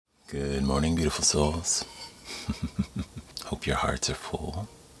Good morning, beautiful souls. Hope your hearts are full.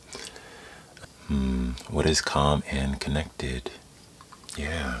 What is calm and connected?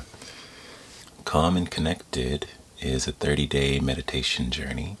 Yeah. Calm and Connected is a 30-day meditation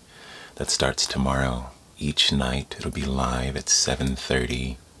journey that starts tomorrow. Each night it'll be live at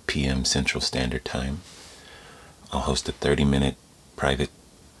 7:30 p.m. Central Standard Time. I'll host a 30-minute private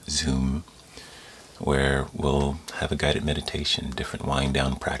Zoom where we'll have a guided meditation, different wind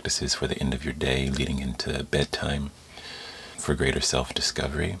down practices for the end of your day leading into bedtime for greater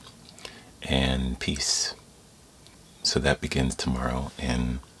self-discovery and peace. So that begins tomorrow,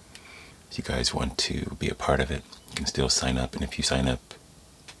 and if you guys want to be a part of it, you can still sign up. And if you sign up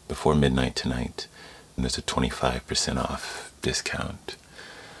before midnight tonight, there's a 25% off discount.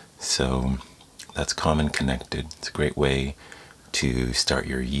 So that's Calm and Connected. It's a great way to start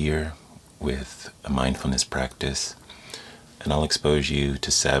your year with a mindfulness practice, and I'll expose you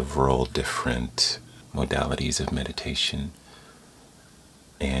to several different modalities of meditation.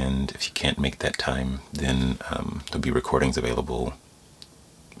 And if you can't make that time, then there'll be recordings available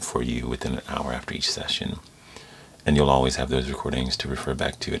for you within an hour after each session, and you'll always have those recordings to refer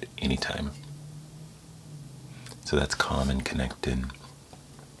back to at any time. So that's Calm and Connected.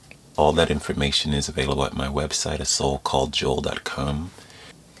 All that information is available at my website, asoulcalledjoel.com.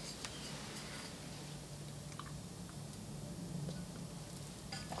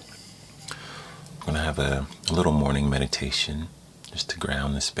 I'm going to have a little morning meditation just to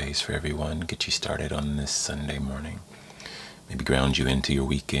ground the space for everyone, get you started on this Sunday morning. Maybe ground you into your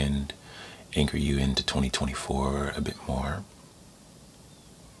weekend, anchor you into 2024 a bit more.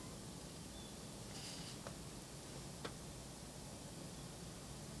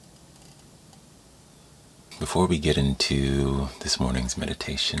 Before we get into this morning's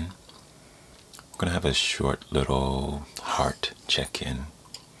meditation, I'm going to have a short little heart check-in.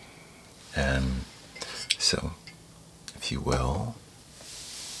 So, if you will,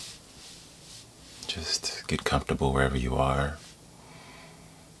 just get comfortable wherever you are.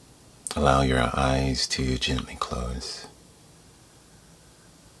 Allow your eyes to gently close.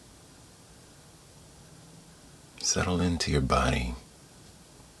 Settle into your body.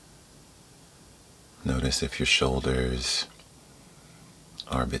 Notice if your shoulders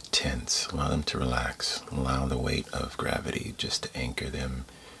are a bit tense. Allow them to relax. Allow the weight of gravity just to anchor them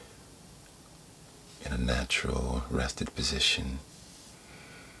in a natural rested position,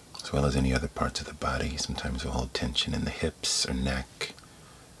 as well as any other parts of the body. Sometimes we'll hold tension in the hips or neck.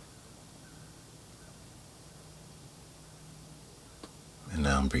 And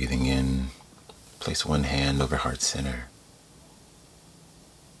now I'm breathing in. Place one hand over heart center.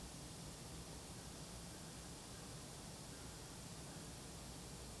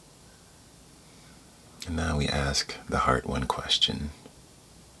 And now we ask the heart one question.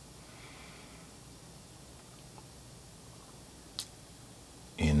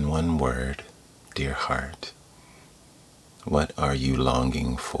 In one word, dear heart, what are you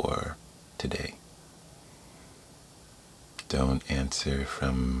longing for today? Don't answer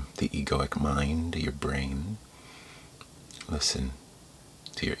from the egoic mind, your brain. Listen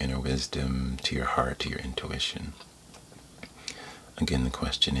to your inner wisdom, to your heart, to your intuition. Again, the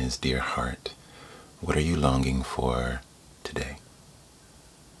question is, dear heart, what are you longing for today?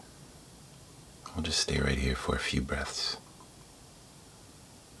 I'll just stay right here for a few breaths.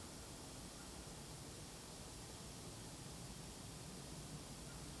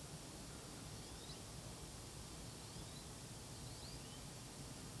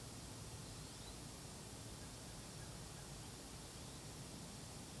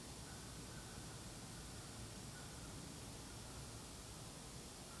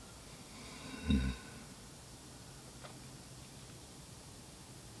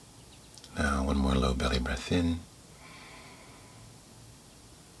 Now, one more low belly breath in.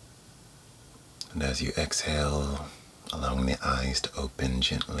 And as you exhale, allowing the eyes to open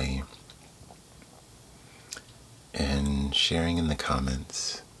gently, and sharing in the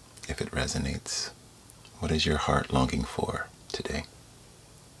comments, if it resonates, what is your heart longing for today?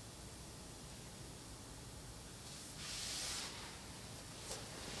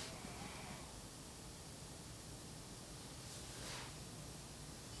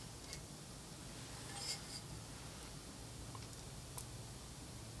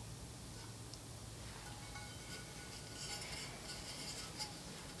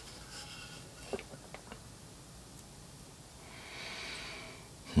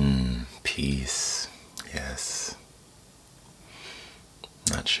 Peace. Yes.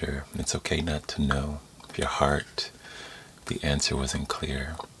 Not sure. It's okay not to know. If your heart, the answer wasn't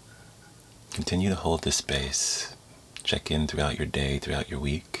clear, continue to hold this space. Check in throughout your day, throughout your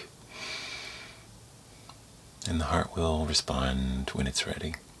week. And the heart will respond when it's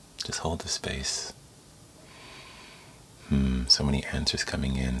ready. Just hold the space. So many answers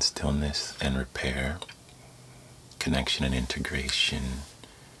coming in. Stillness and repair. Connection and integration.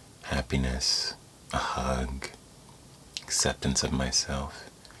 Happiness. A hug. Acceptance of myself.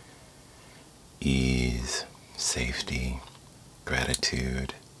 Ease. Safety.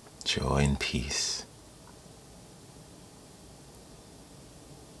 Gratitude. Joy and peace.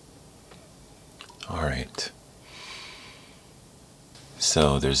 All right.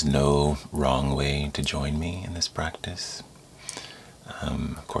 So there's no wrong way to join me in this practice.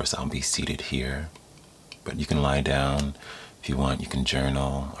 Of course, I'll be seated here, but you can lie down. If you want, you can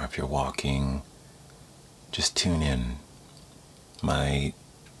journal, or if you're walking, just tune in. My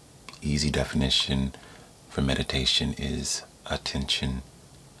easy definition for meditation is attention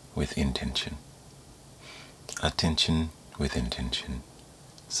with intention. Attention with intention.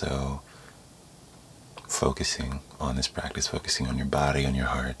 So focusing on this practice, focusing on your body, on your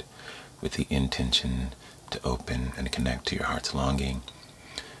heart, with the intention to open and connect to your heart's longing.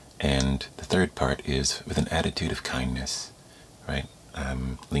 And the third part is with an attitude of kindness, right?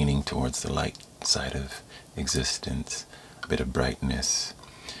 Leaning towards the light side of existence, a bit of brightness,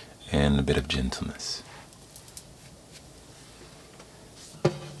 and a bit of gentleness.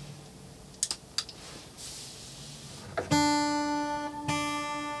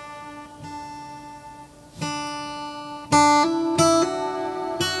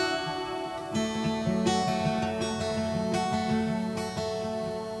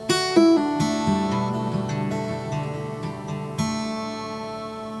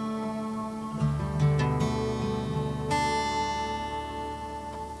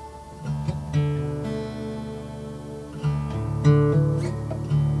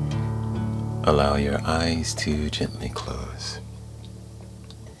 Allow your eyes to gently close.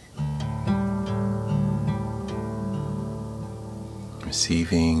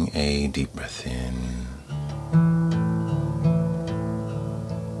 Receiving a deep breath in.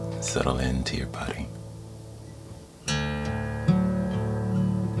 Settle into your body.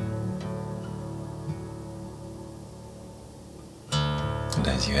 And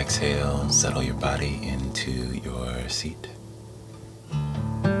as you exhale, settle your body into your seat.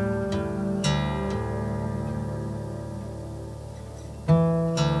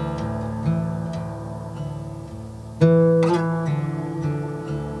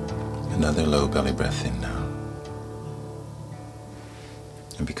 Another low belly breath in now.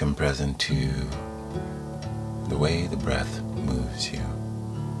 And become present to the way the breath moves you.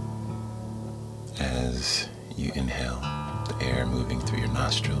 As you inhale, the air moving through your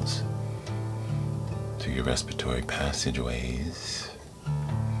nostrils, through your respiratory passageways,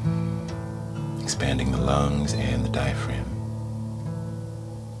 expanding the lungs and the diaphragm.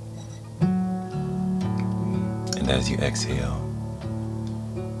 And as you exhale,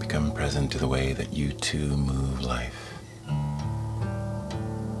 become present to the way that you too move life.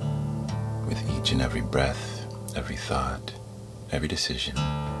 With each and every breath, every thought, every decision,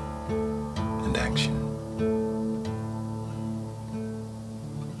 and action.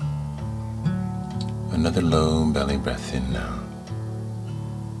 Another low belly breath in now.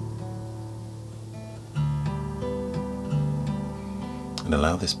 And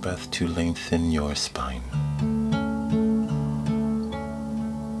allow this breath to lengthen your spine.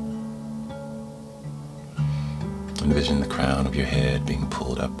 Envision the crown of your head being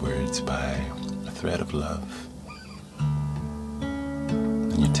pulled upwards by a thread of love.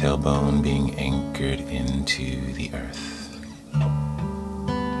 And your tailbone being anchored into the earth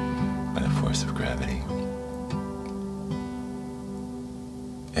by the force of gravity.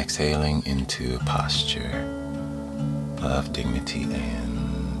 Exhaling into a posture of dignity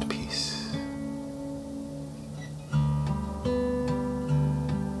and peace.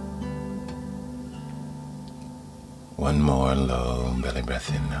 One more low belly breath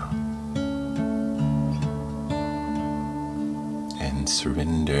in now. And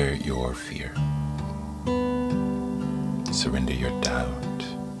surrender your fear. Surrender your doubt,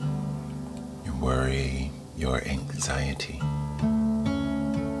 your worry, your anxiety.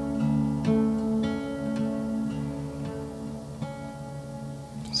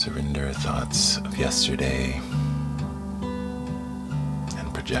 Surrender thoughts of yesterday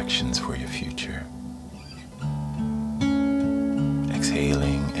and projections for your future.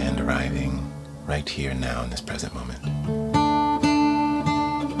 Exhaling and arriving right here now in this present moment.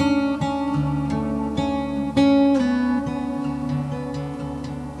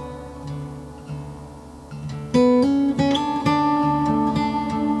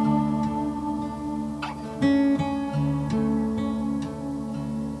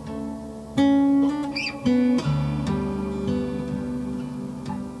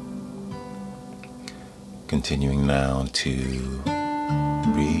 Continuing now to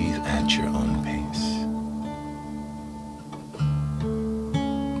breathe at your own pace.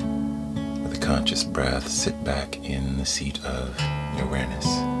 With a conscious breath, sit back in the seat of your awareness.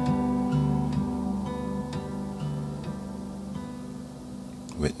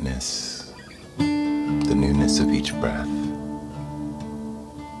 Witness the newness of each breath.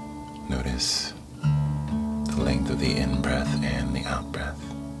 Notice the length of the in-breath and the out-breath.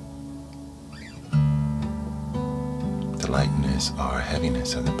 The lightness or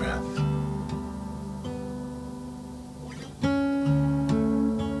heaviness of the breath.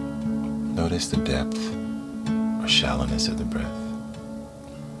 Notice the depth or shallowness of the breath,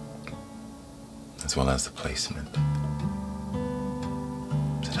 as well as the placement.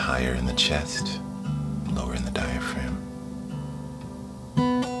 Is it higher in the chest, lower in the diaphragm?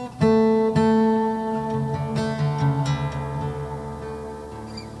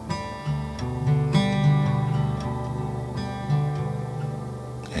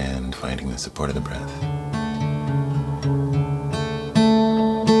 And finding the support of the breath.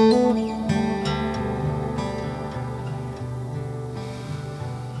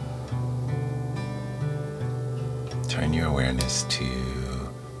 Turn your awareness to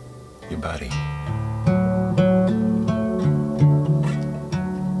your body.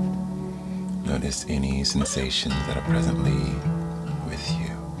 Notice any sensations that are presently with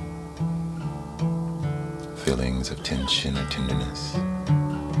you. Feelings of tension or tenderness.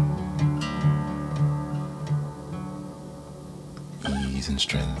 Ease and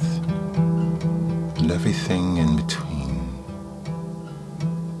strength. And everything in between.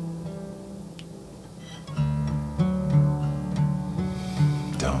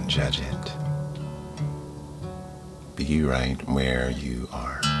 Don't judge it. Be right where you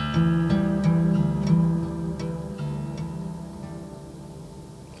are.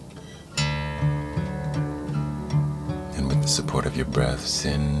 And with the support of your breath,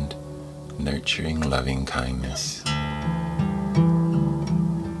 send nurturing, loving kindness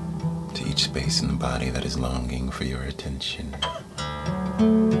to each space in the body that is longing for your attention.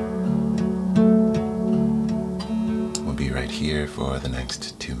 Right here for the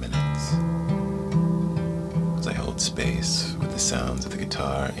next 2 minutes as I hold space with the sounds of the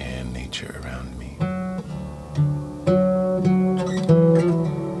guitar and nature around me.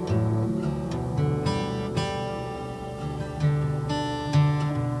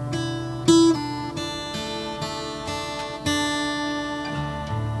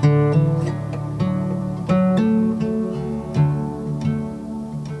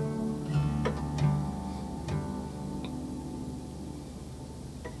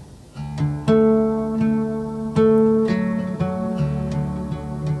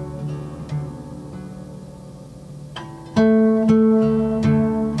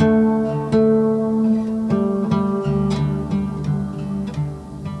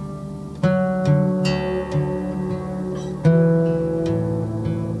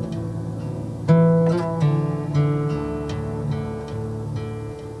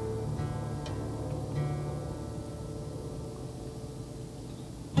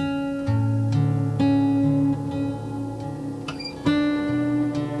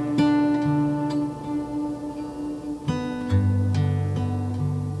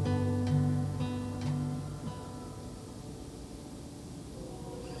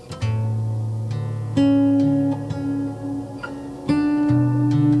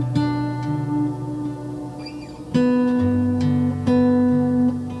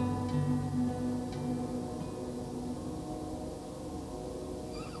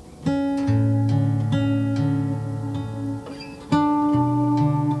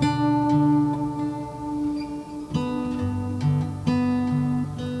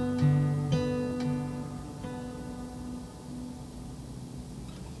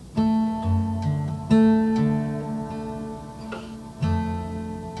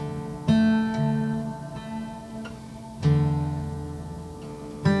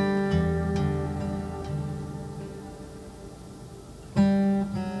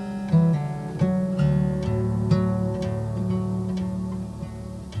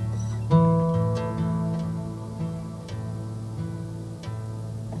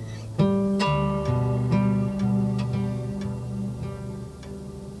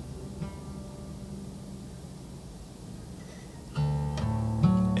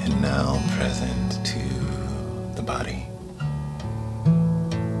 Present to the body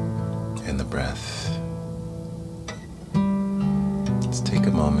and the breath. Let's take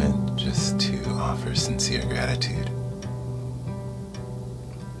a moment just to offer sincere gratitude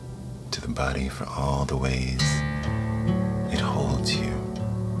to the body for all the ways it holds you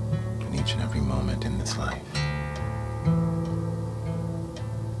in each and every moment in this life.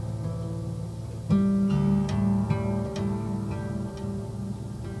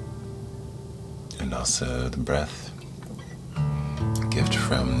 And also the breath, a gift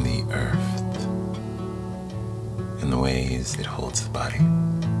from the earth and the ways it holds the body.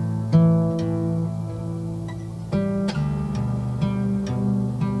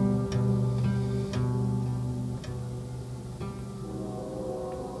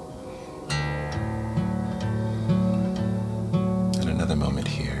 And another moment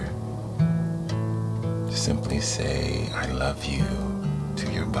here to simply say, I love you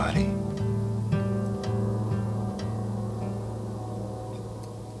to your body.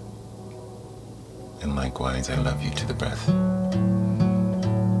 And likewise, I love you to the breath.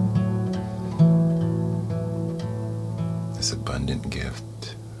 This abundant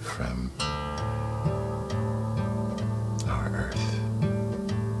gift from our earth.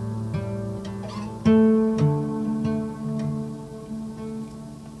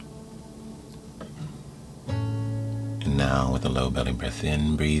 And now, with a low belly breath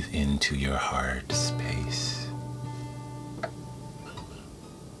in, breathe into your heart space.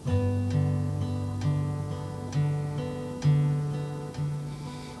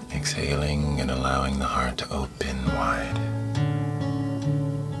 Exhaling and allowing the heart to open wide,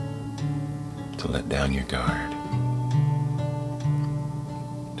 to let down your guard,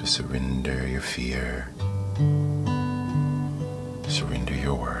 to surrender your fear, surrender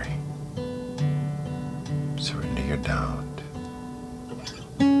your worry, surrender your doubt.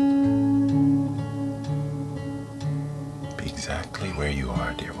 Be exactly where you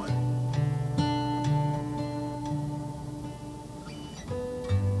are, dear one.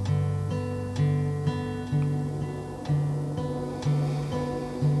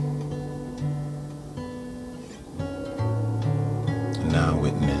 Now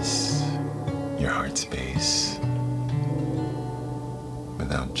witness your heart space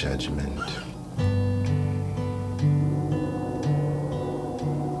without judgment.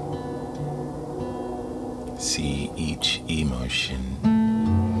 See each emotion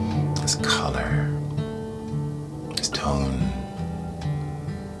as color, as tone,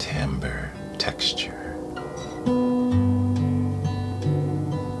 timbre, texture.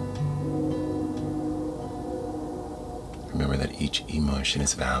 Remember that each emotion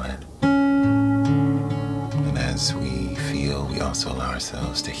is valid. And as we feel, we also allow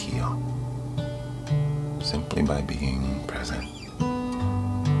ourselves to heal, simply by being present.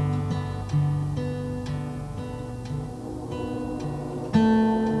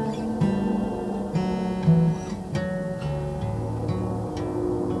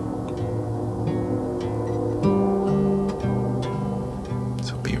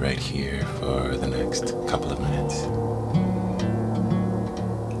 So be right here for the next couple of minutes,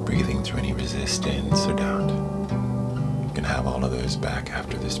 breathing through any resistance or doubt. You can have all of those back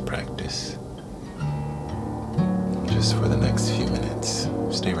after this practice. Just for the next few minutes,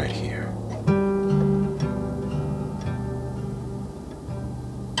 stay right here.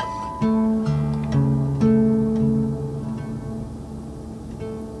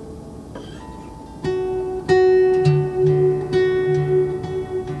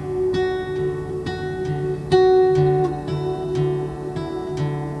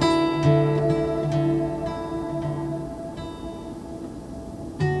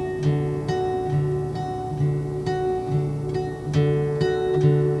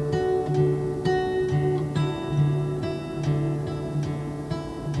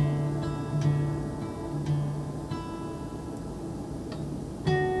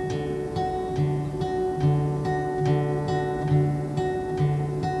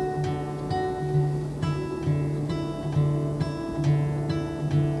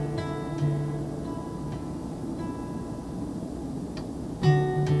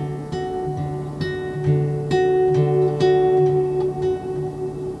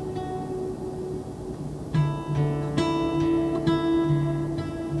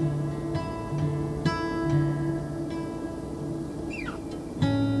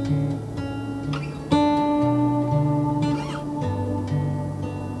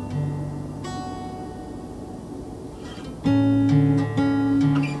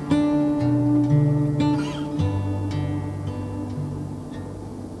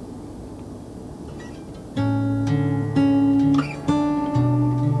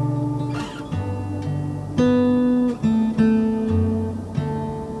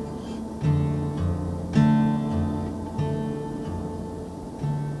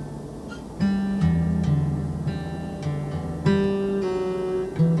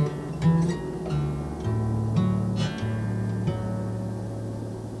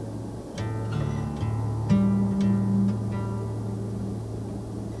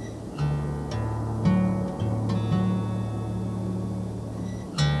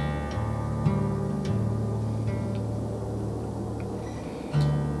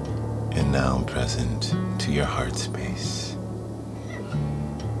 now present to your heart space.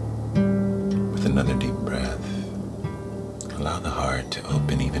 With another deep breath, allow the heart to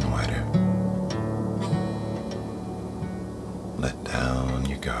open even wider. Let down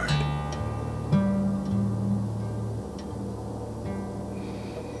your guard.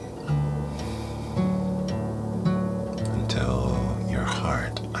 Tell your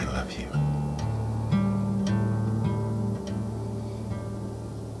heart, I love you.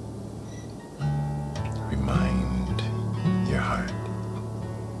 Remind your heart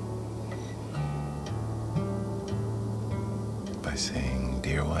by saying,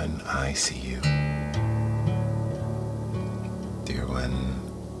 dear one, I see you. Dear one,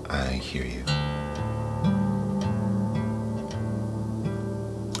 I hear you.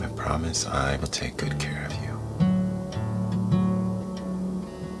 I promise I will take good care of you.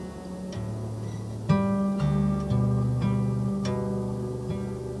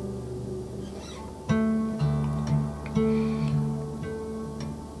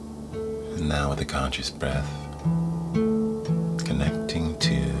 Now with a conscious breath, connecting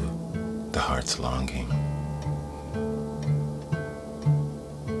to the heart's longing,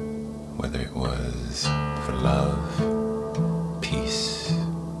 whether it was for love, peace,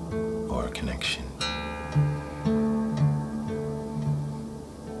 or connection.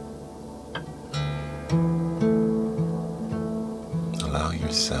 Allow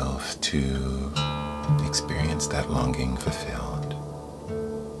yourself to experience that longing fulfilled.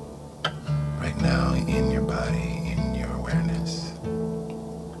 Right now in your body, in your awareness.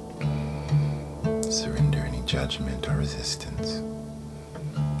 Surrender any judgment or resistance.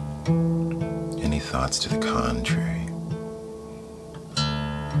 Any thoughts to the contrary.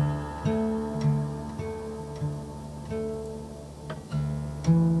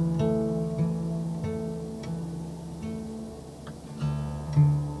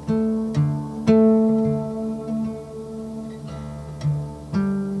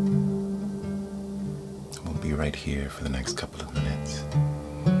 Right here for the next couple of minutes,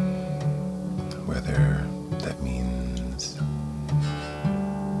 whether that means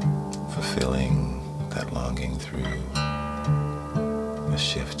fulfilling that longing through a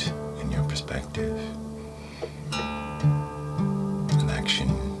shift in your perspective, an action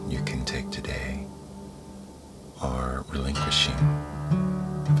you can take today, or relinquishing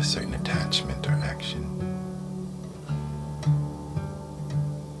of a certain attachment or action.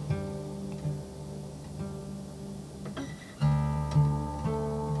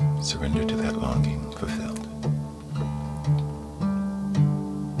 Surrender to that longing fulfilled.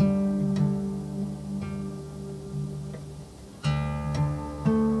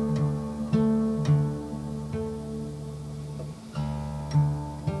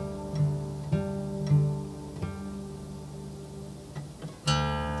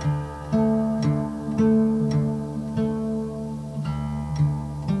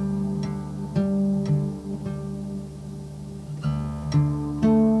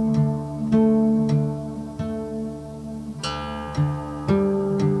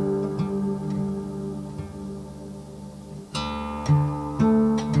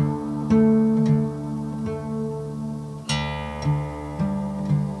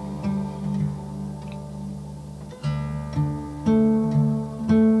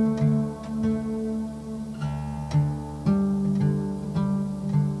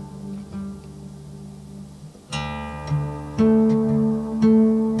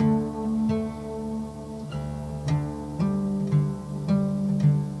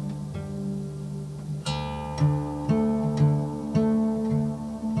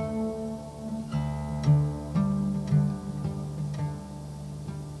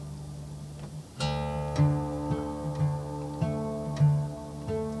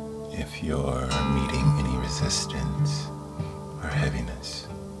 If you're meeting any resistance or heaviness,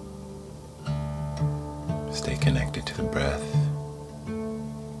 stay connected to the breath,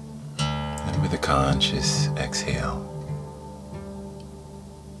 and with a conscious exhale,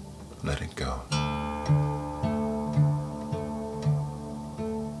 let it go.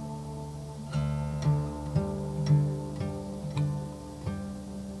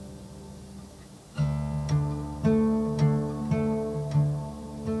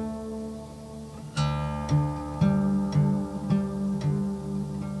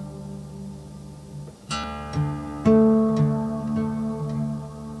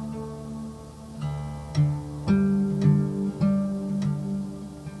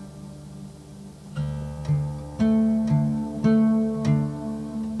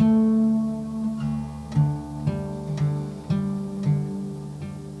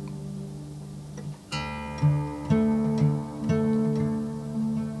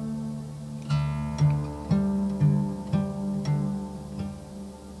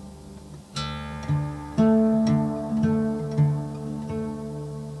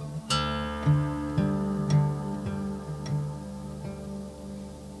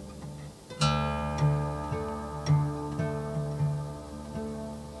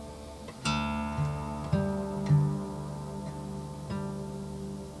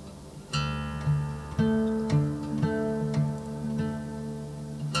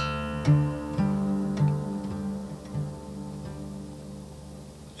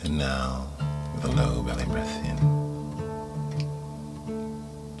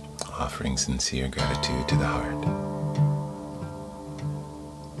 offering sincere gratitude to the heart.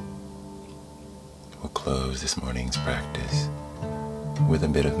 We'll close this morning's practice with a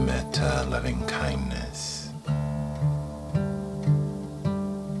bit of metta, loving kindness.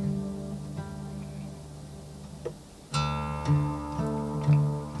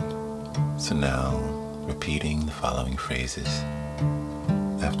 So now, repeating the following phrases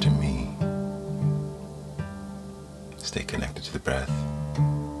after me. Stay connected to the breath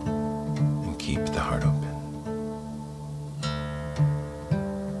and keep the heart open.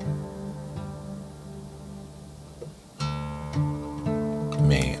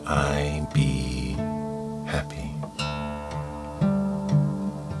 May I be happy.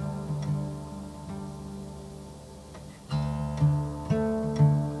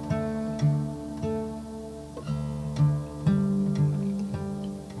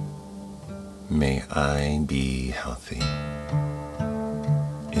 May I be healthy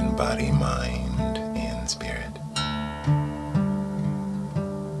in body, mind, and spirit.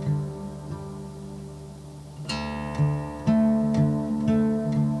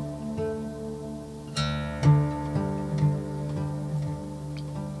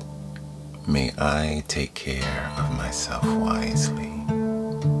 May I take care of myself wisely.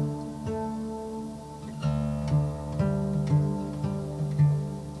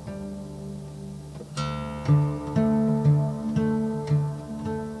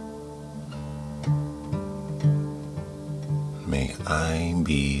 May I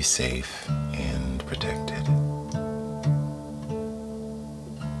be safe and protected.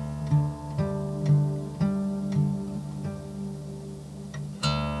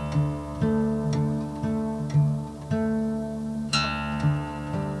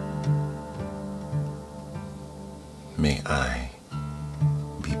 May I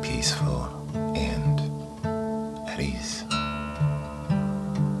be peaceful and at ease.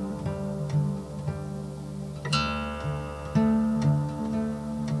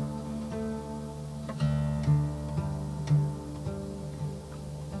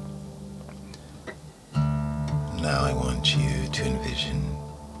 Now I want you to envision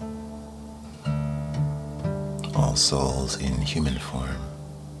all souls in human form,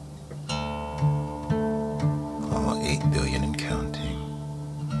 all 8 billion and counting,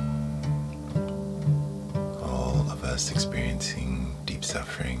 all of us experiencing deep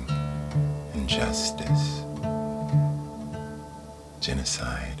suffering, injustice,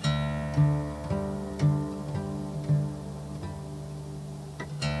 genocide,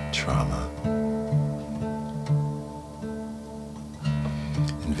 trauma.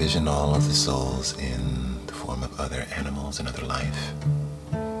 Envision all of the souls in the form of other animals and other life,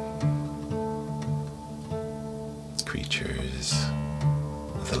 creatures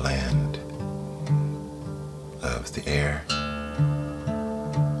of the land, of the air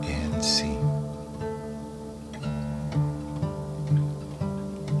and sea.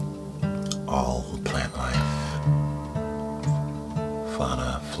 All plant life,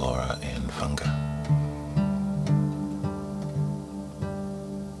 fauna, flora, and fungi.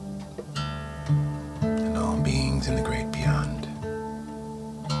 And all beings in the great beyond.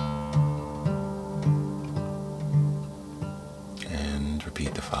 And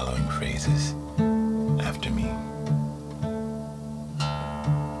repeat the following phrases after me.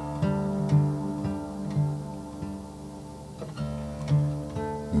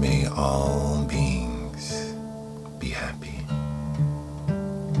 May all beings be happy.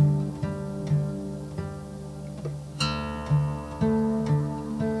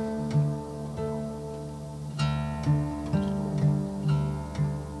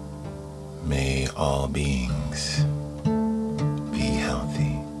 May all beings be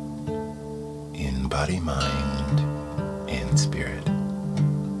healthy in body, mind, and spirit.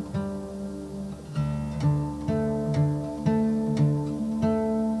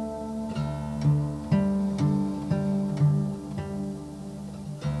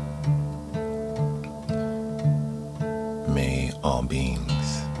 May all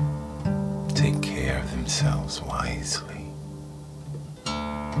beings take care of themselves wisely.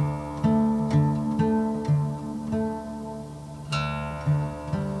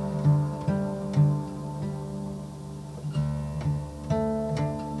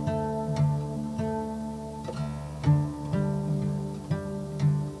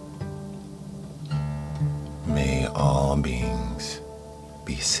 May all beings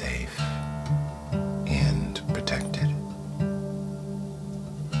be safe and protected.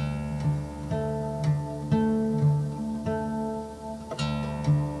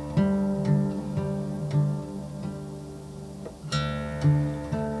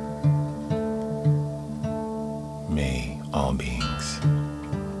 May all beings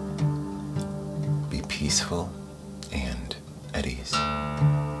peaceful and at ease.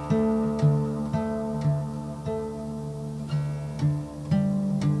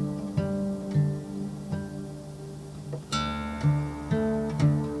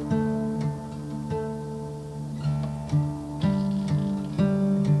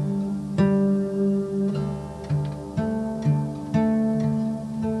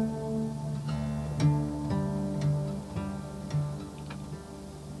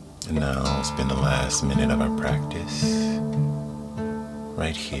 And now we'll spend the last minute of our practice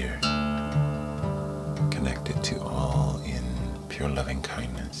right here, connected to all in pure loving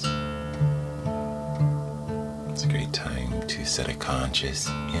kindness. It's a great time to set a conscious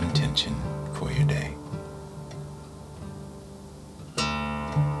intention for your day.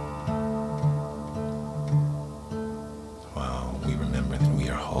 While we remember that we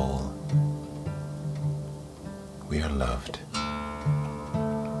are whole, we are loved.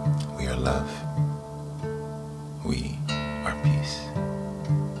 We are love. We are peace.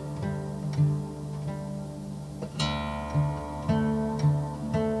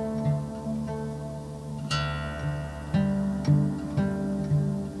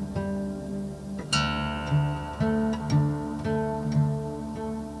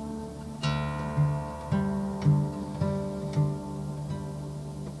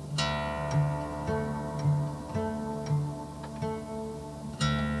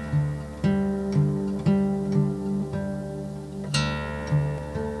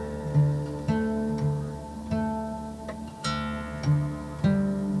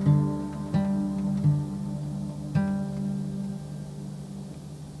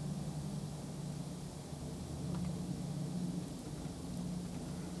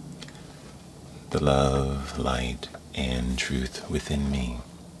 The love, light, and truth within me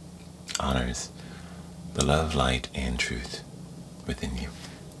honors the love, light, and truth within you.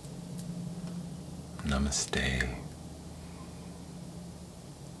 Namaste.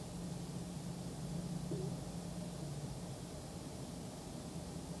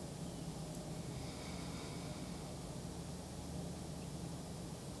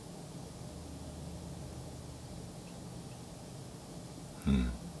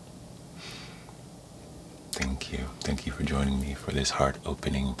 Thank you. Thank you for joining me for this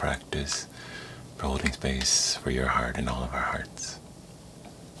heart-opening practice, for holding space for your heart and all of our hearts.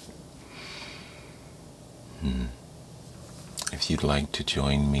 If you'd like to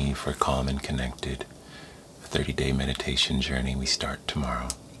join me for Calm and Connected, a 30-day meditation journey, we start tomorrow.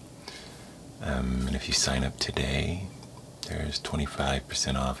 And if you sign up today, there's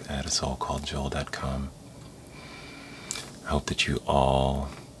 25% off at asoulcalledjoel.com. I hope that you all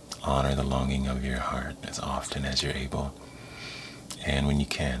honor the longing of your heart as often as you're able. And when you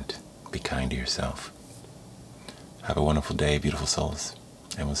can't, be kind to yourself. Have a wonderful day, beautiful souls,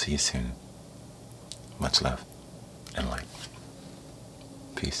 and we'll see you soon. Much love and light.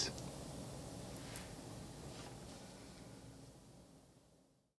 Peace.